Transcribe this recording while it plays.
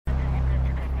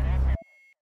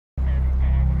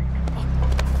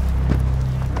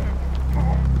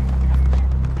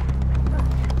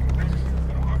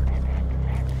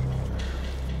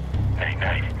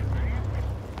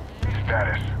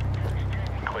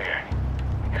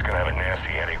past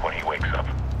the attic when he wakes up.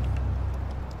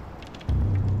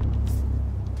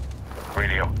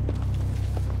 Radio.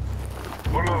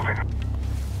 We're moving.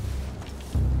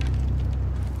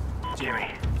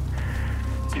 Jimmy.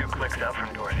 2 clicks out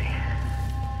from Dorothy.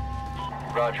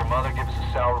 Roger, Mother. Give us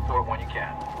a SAL report when you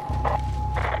can.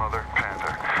 Mother,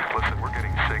 Panther. Listen, we're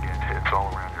getting SIGINT hits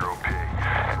all around your OP,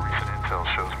 and recent intel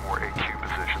shows more AQ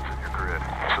positions in your grid,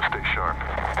 so stay sharp.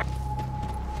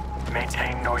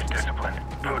 Maintain noise discipline.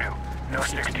 Voodoo. No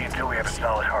 60 until we have a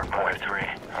solid hard point. 3.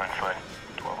 On foot.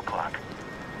 12 o'clock.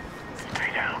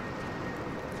 Stay down.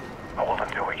 Hold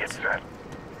until we get set.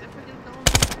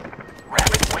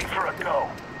 Rapid, wait for a go.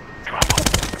 Drop him.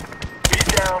 He's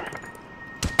down.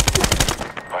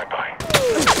 Bye-bye.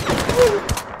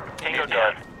 Tango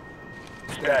done.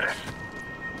 Status.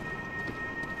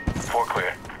 4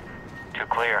 clear. 2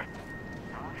 clear.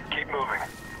 Keep moving.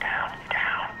 Down,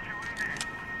 down.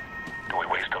 Do we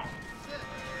waste them?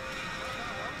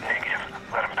 Negative.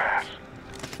 Let him pass.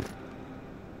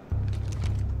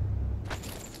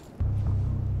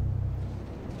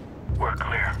 We're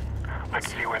clear. Let's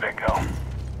see where they go.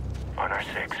 On our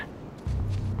 6.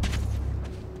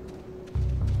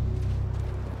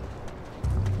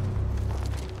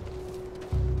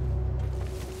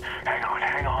 Hang on,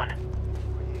 hang on.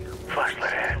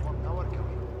 Flashlight ahead.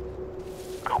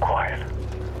 Go quiet.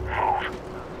 Move.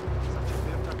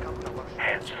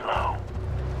 Head slow.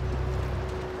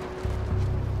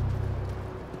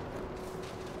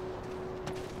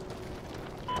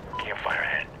 Campfire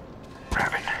ahead.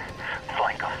 Rabbit.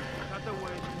 Flank them.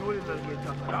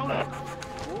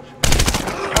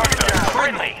 Target down.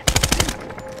 Friendly.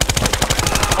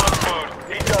 On food.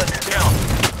 He done. Down.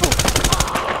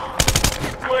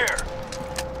 Clear.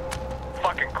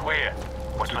 Fucking clear.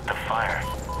 What's with the fire?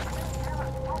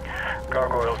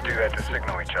 Gargoyles do that to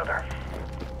signal each other.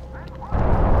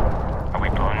 Are we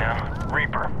blown now?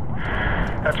 Reaper.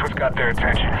 That's what's got their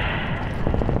attention.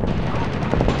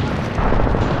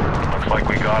 Looks like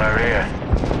we got our air.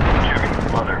 Jimmy,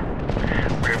 Mother.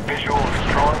 We're visual of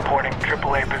strong pointing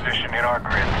AAA position in our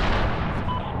grid.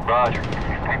 Roger.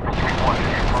 Paper 3-1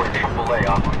 report AAA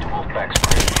en route to Wolfpack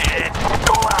Springs. Shit!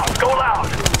 Go loud! Go loud!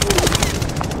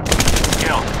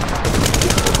 Kill.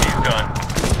 He's done.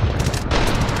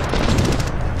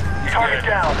 Target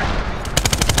down.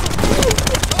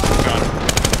 Got him.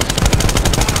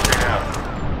 Straight out.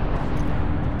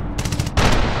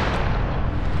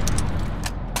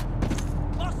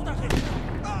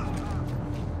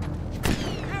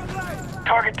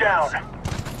 Target down.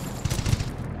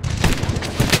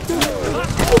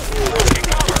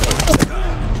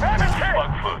 Rabbit's hit.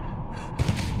 Bug foot.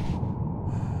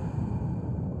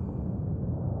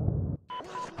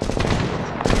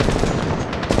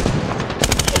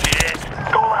 Shit.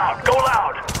 Go loud. Go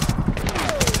loud.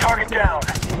 Target down.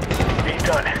 He's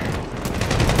done.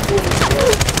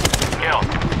 Kill.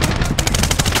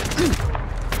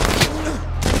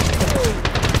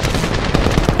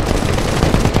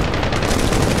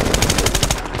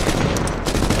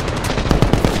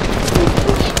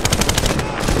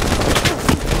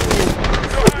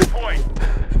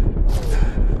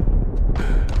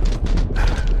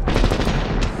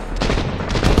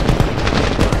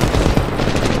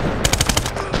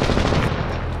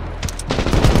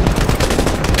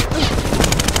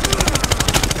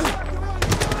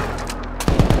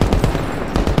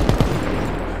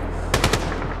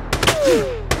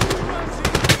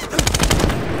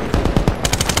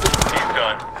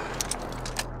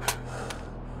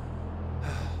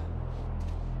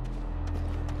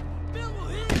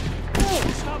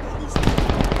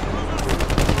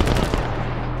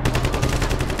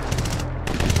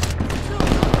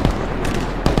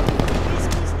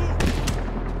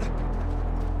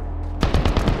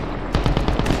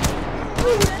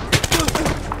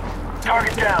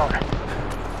 Target down.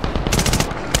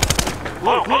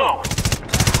 Whoa, whoa!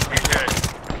 He's dead.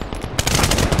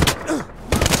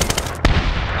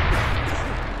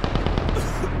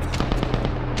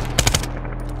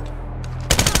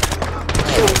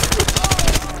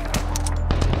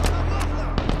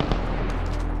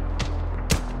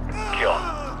 Kill.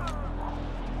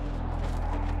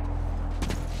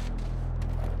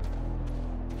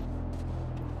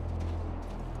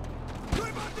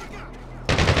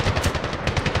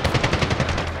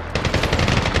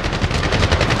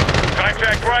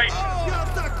 Contact right.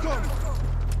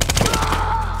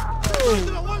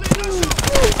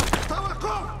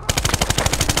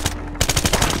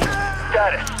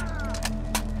 Status.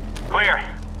 Clear.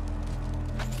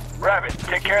 Rabbit,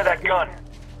 take care of that gun.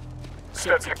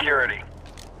 Set security.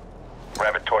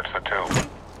 Rabbit towards the tube.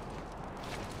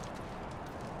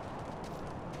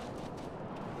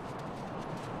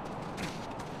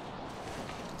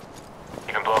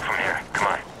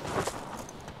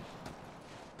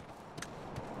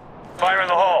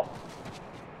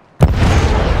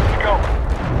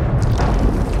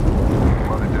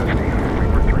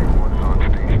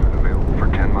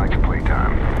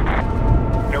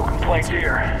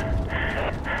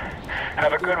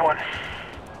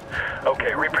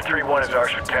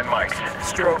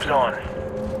 Strobes on.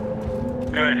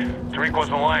 Good. Tariq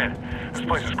the lion. This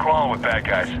place is crawling with bad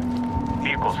guys.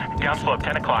 Vehicles, downslope,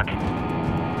 10 o'clock.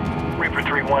 Reaper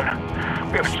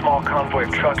 3-1. We have a small convoy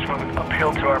of trucks moving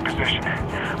uphill to our position.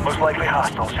 Most likely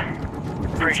hostiles.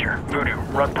 Preacher, Voodoo,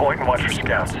 run point and watch for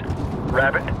scouts.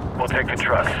 Rabbit, we'll take the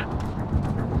trucks.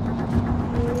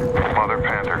 Mother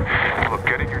Panther, look,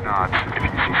 get in your knots. If you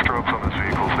see strobes on those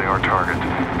vehicles, they are targets.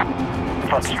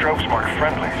 Thought Strobes marked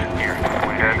friendlies. Here.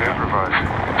 We had to improvise.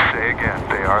 Say again,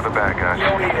 they are the bad guys. You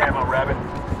don't need ammo, Rabbit.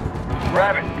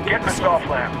 Rabbit, get in the soft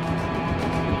lamp.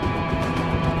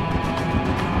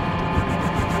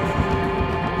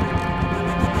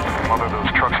 Mother,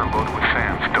 those trucks are loaded with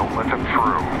SAMs. Don't let them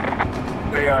through.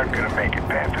 They aren't gonna make it,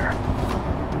 Panther.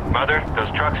 Mother, those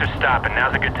trucks are stopping.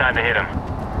 Now's a good time to hit them.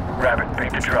 Rabbit,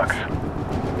 paint the trucks.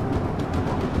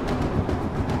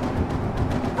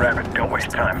 Rabbit, don't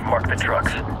waste time. Mark the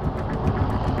trucks.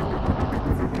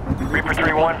 Reaper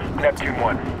 3-1, Neptune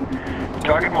 1.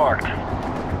 Target marked.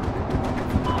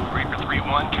 Reaper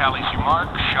 3-1, Callie's your mark.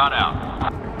 Shot out.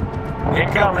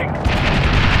 Incoming.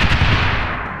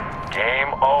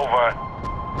 Game over.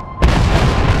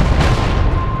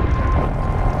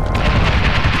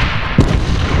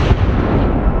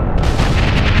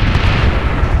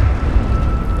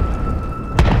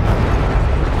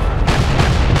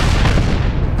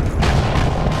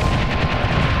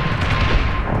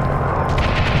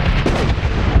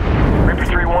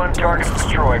 Target's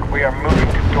destroyed. We are moving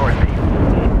to Dorothy.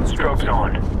 Strobes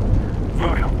on.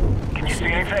 Voodoo, can you see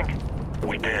anything?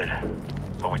 We did,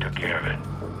 but we took care of it.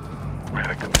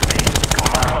 Rabbit, come to me.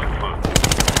 Come on.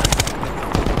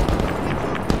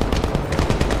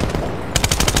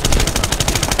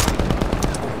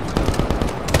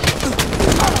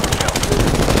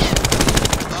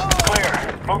 Clear.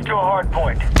 Move to a hard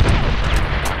point.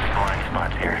 Blind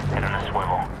spots here. Head on a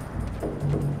swivel.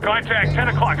 Contact, 10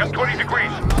 o'clock, up 20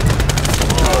 degrees.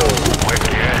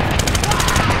 Wicked.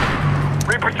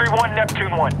 Reaper 3-1,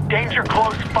 Neptune 1. Danger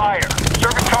close fire.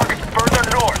 Serving targets further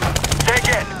north. Say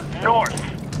again, north.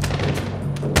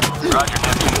 Roger,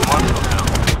 Neptune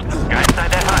 1. Guy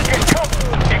inside that hut.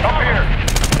 Up here.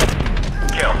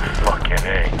 Kill. Fucking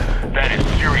A. That is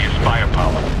serious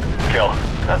firepower. Kill.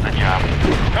 That's the job.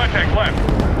 Contact left.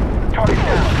 Target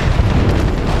down.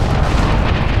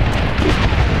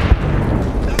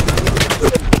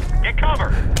 Get cover.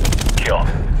 Kill.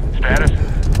 Status?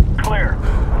 Clear.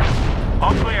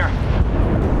 All clear.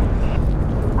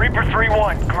 Reaper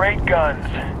 3-1, great guns.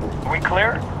 We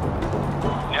clear?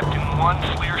 Neptune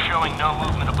 1, clear showing no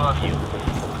movement above you.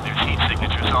 There's heat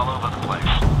signatures all over the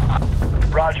place.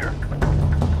 Roger.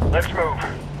 Let's move.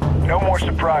 No more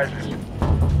surprises.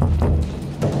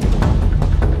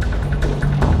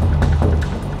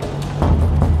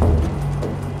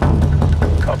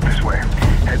 Up this way.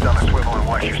 Heads on a swivel and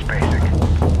watch your spacing.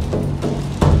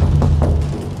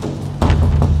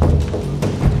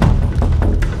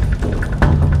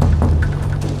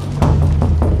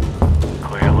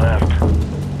 Clear left.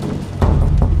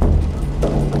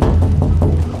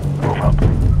 Move up.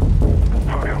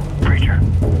 Voodoo, Preacher,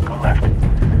 go left.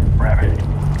 Rabbit,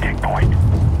 take point.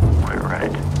 Clear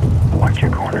right. Watch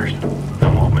your corners.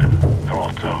 No movement. They're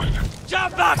all toast.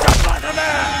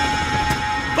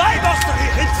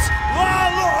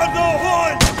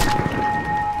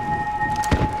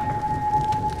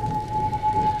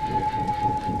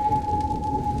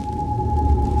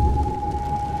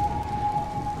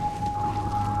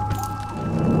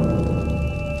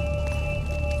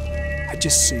 I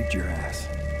just saved your ass.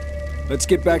 Let's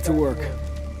get back to work.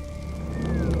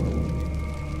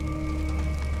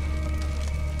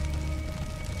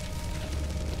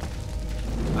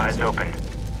 Eyes open.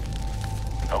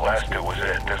 The last two was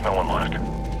it. There's no one left.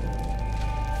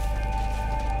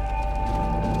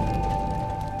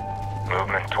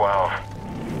 Movement 12.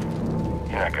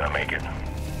 You're not gonna make it.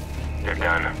 They're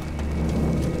done.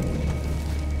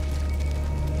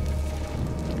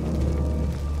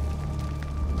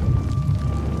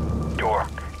 Door,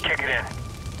 kick it in.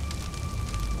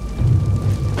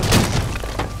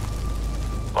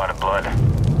 A lot of blood.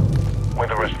 Where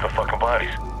the rest of the fucking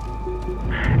bodies?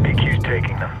 AQ's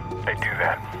taking them. They do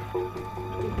that.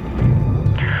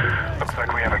 Looks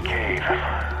like we have a cave.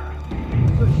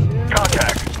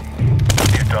 Contact!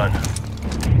 He's done.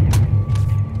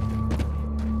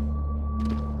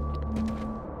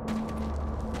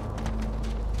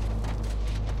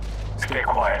 Stay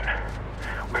quiet.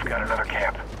 We've got another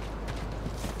camp.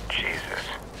 Jesus.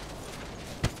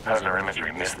 How's our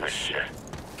imagery miss this shit?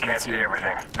 Can't see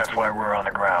everything. That's why we're on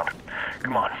the ground.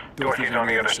 Come on. Dorothy's on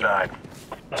the other side.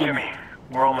 Jimmy,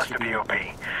 we're almost to BOP.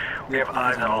 We have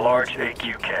eyes on a large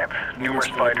AQ camp. Numerous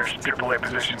fighters, AAA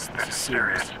positions. This is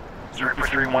serious. Is Reaper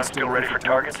 3-1 still ready for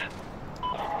targets?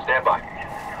 Stand by.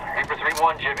 Reaper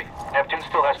 3-1, Jimmy. Neptune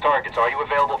still has targets. Are you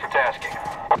available for tasking?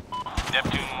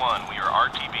 Neptune 1, we are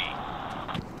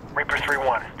RTB. Reaper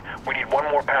 3-1, we need one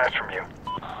more pass from you.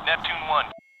 Neptune 1,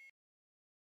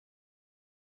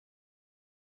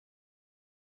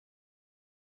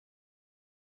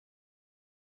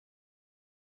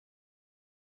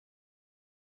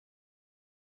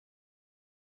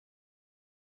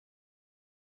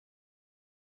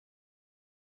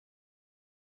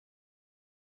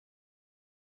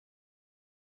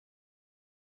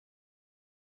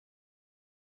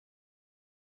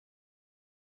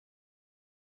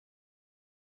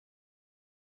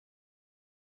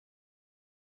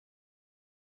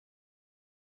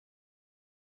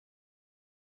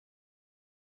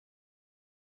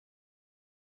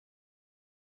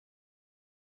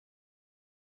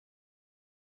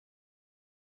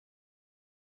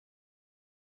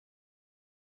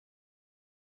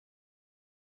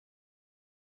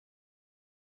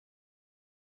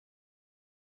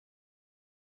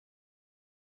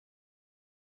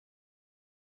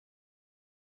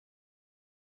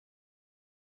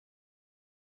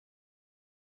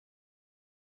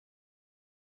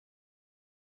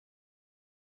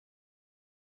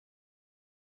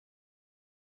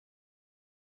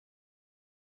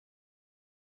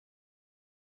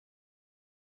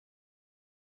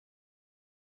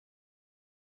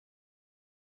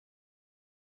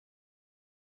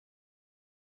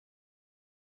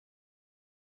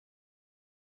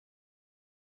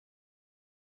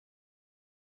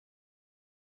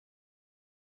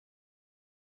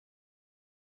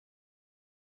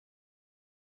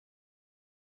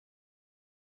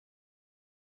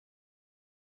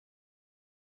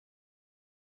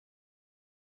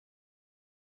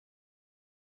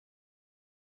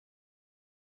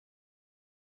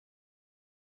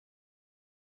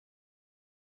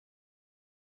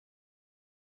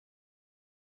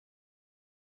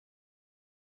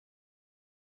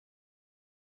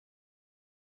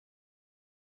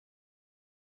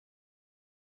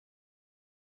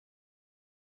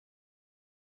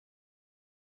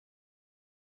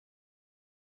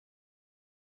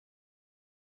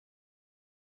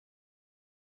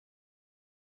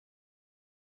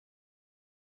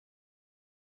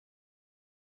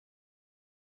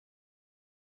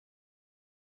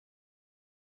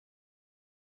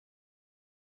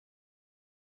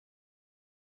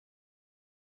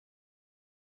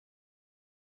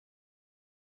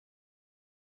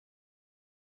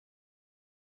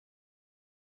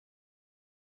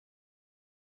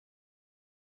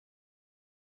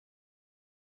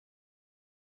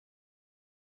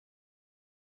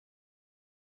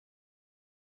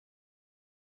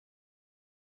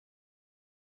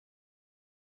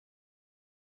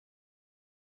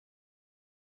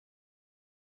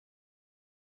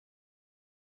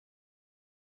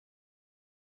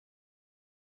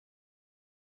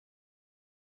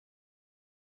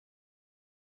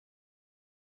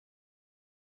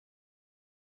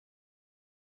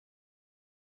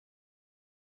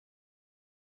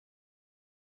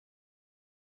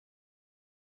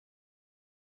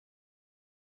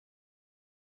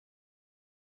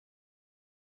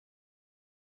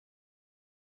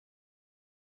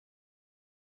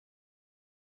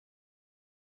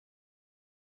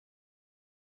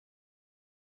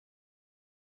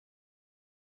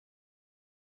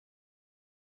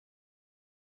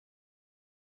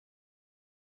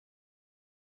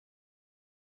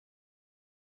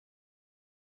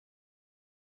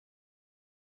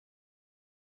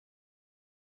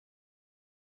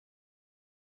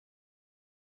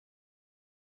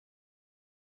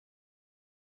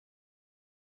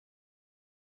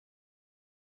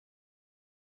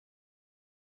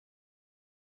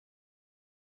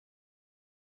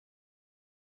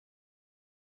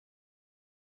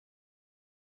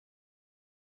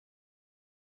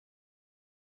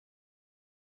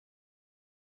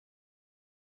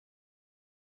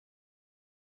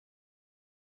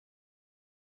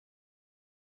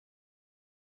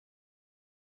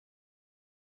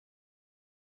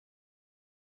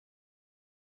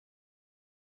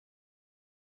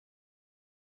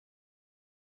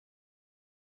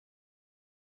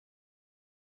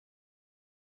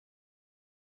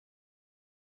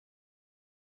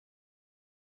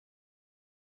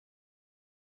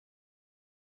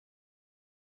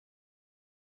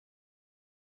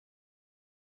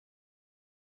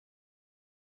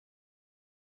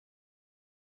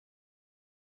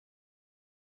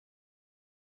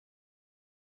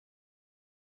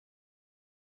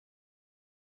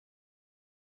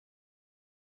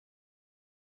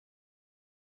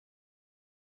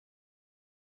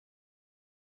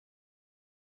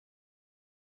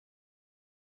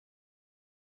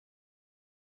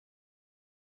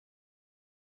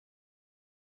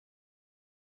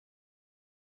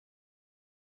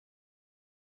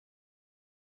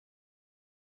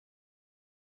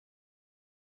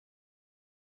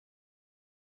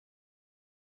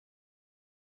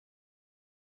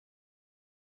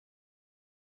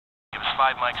 give us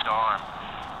 5 mics to arm.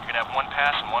 You're gonna have 1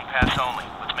 pass and 1 pass only.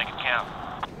 Let's make it count.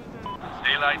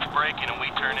 Daylight's breaking and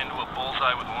we turn into a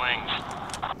bullseye with wings.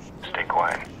 Stay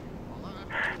quiet.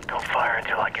 Don't fire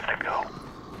until I give the go.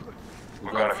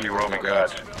 We've got a few roaming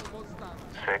guards.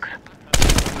 6.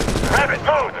 Rabbit,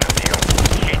 move!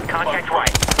 Shit, contact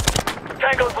right.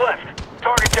 Tango's left.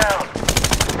 Target down.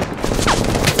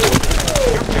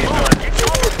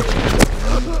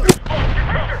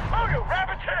 Voodoo,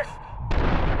 Rabbit's hit!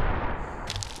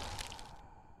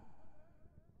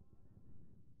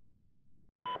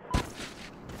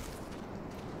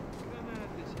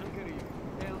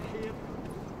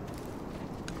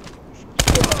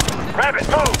 Rabbit,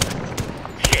 move!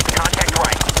 Shit, contact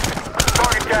right.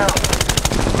 Target down.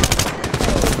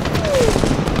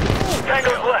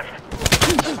 Tango's left.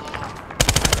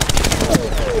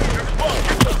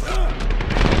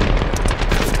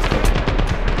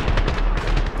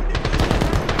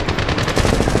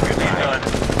 We'll be done.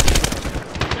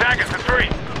 Tag us at 3.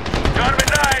 Got him at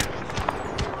 9.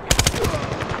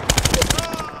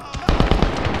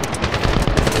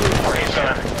 He's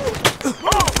done.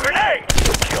 Move! Grenade!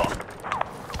 Kill.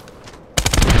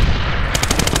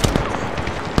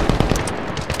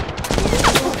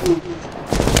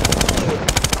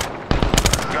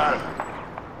 Got him.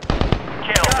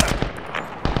 Kill. Got him.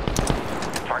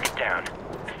 Target down.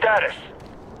 Status.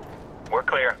 We're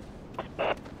clear.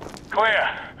 Clear.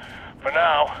 For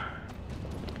now.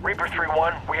 Reaper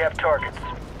 3-1, we have targets.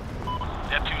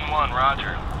 Neptune 1,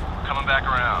 roger. Coming back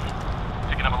around.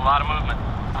 Picking up a lot of movement.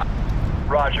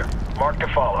 Roger. Mark to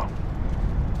follow.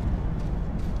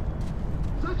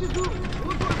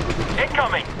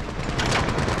 Incoming!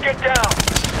 Get down!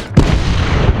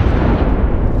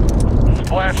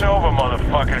 Splash over,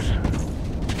 motherfuckers.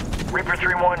 Reaper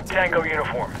 3-1, Tango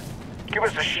uniform. Give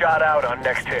us a shot out on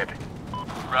next hit.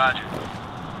 Roger.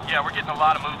 Yeah, we're getting a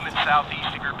lot of movement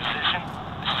southeast of your position.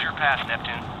 This is your pass,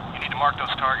 Neptune. You need to mark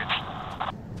those targets.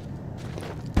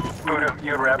 Voodoo,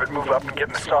 you and Rabbit move up and get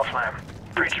in the soft lamp.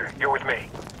 Preacher, you're with me.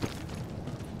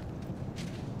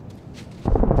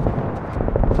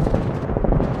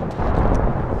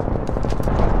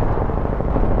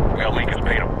 El Lincoln's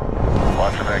made them.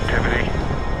 Lots of activity,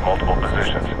 multiple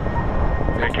positions.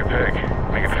 Take your pick.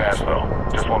 Make it fast, though.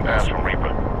 Just 1 pass from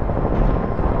Reaper.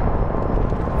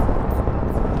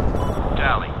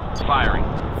 Tally, firing.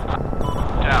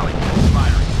 Tally,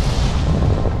 firing.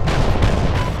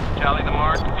 Tally the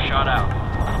mark, shot out.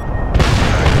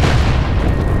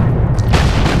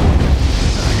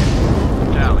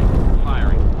 Tally,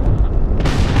 firing.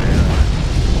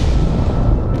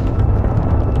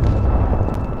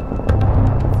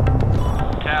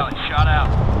 Tally, shot out.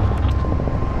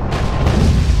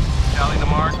 Tally the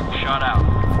mark, shot out.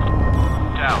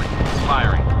 Tally,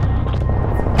 firing.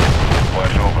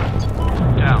 Flash over.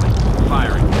 Tally,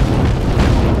 firing.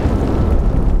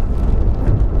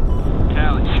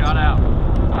 Tally, shot out.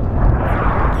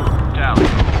 Tally,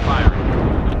 firing.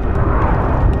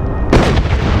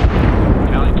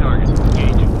 Tally target,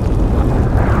 engaging.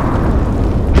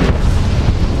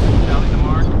 Tally the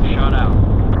mark, shot out.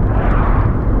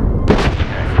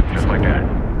 Just like that.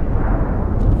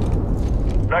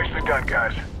 Nicely done,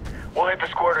 guys. We'll hit the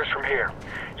squirters from here.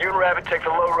 You and Rabbit take the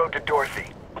low road to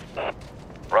Dorothy.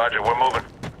 Roger, we're moving.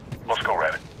 Let's go,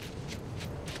 Rabbit.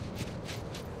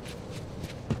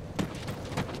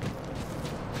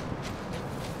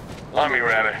 On me,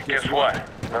 Rabbit. Guess what?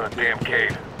 Another damn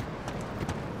cave.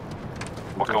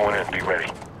 We're going in. Be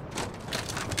ready.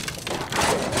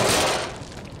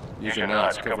 Use your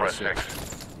nods. Cover us 6.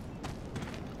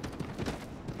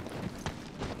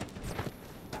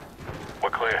 We're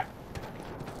clear.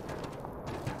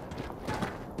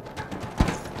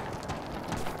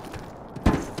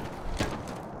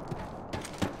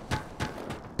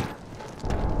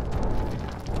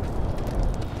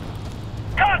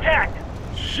 Contact!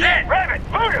 Shit! Rabbit!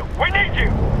 Voodoo! We need you!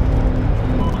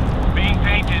 Being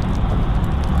painted.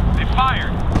 They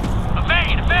fired.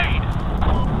 Evade! Evade!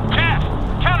 Task!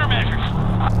 Countermeasures!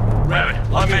 Rabbit,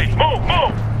 on me. Move!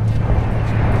 Move!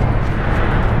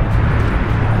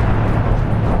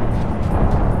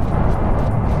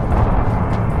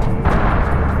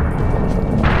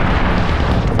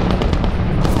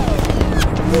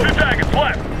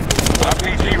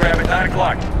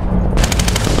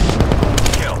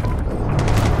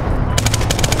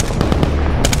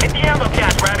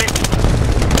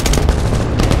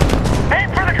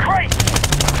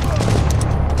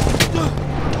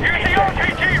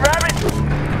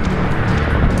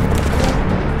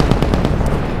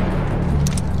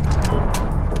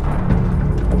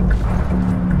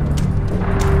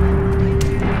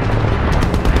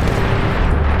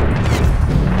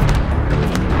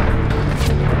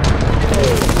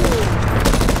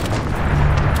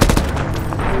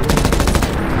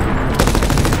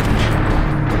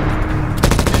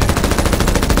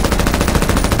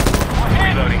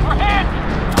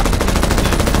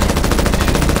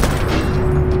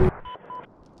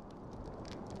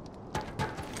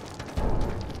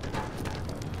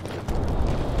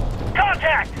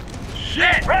 Contact!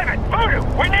 Shit! Rabbit! Voodoo!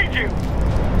 We need you!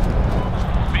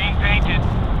 Being painted.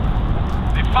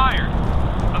 They fired.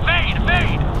 Evade!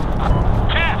 Evade!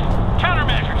 Task!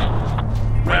 Countermeasures!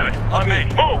 Rabbit, on me.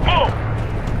 Move! Move!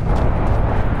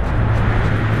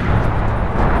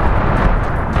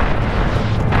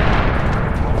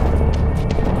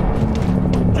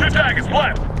 Two targets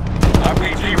left.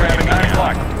 RPG, Rabbit, 9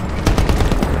 o'clock.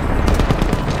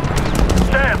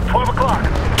 Sam, 12 o'clock.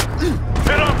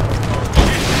 Hit him!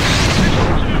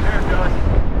 They're done.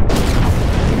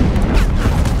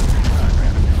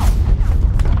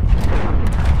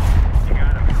 You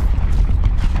got him.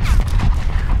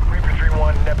 Reaper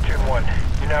 3-1, Neptune 1.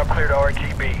 You're now clear to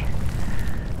RTB.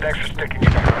 Thanks for sticking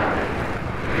your...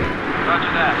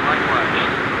 Roger that. Likewise.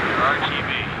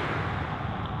 RTB.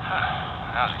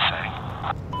 How's exciting?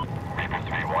 Reaper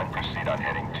 3-1, proceed on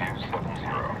heading 270.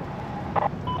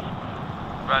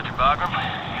 Roger, Bagram.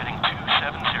 Heading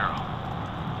 270.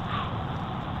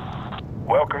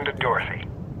 Welcome to Dorothy.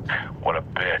 What a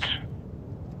bitch.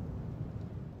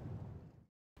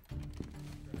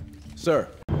 Sir.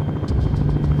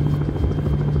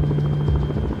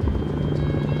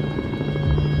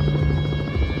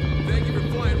 Thank you for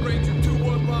flying Ranger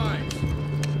 2-1 lines.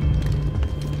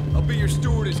 I'll be your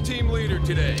steward as team leader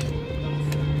today.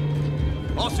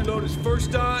 Also known as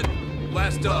first on,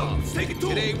 last on.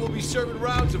 Today we'll be serving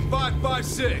rounds of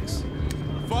 5.56,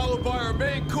 followed by our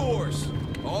main course,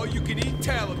 all-you-can-eat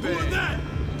Taliban.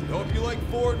 Hope you like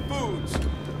foreign foods.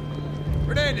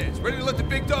 Hernandez, ready to let the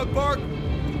big dog bark?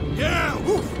 Yeah!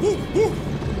 Woof, woof, woof!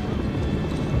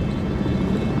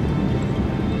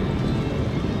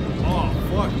 Oh,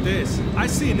 fuck this. I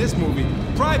seen this movie.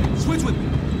 Private, switch with me.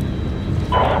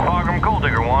 Bagram, Gold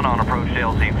Digger 1 on approach to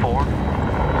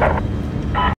LZ4.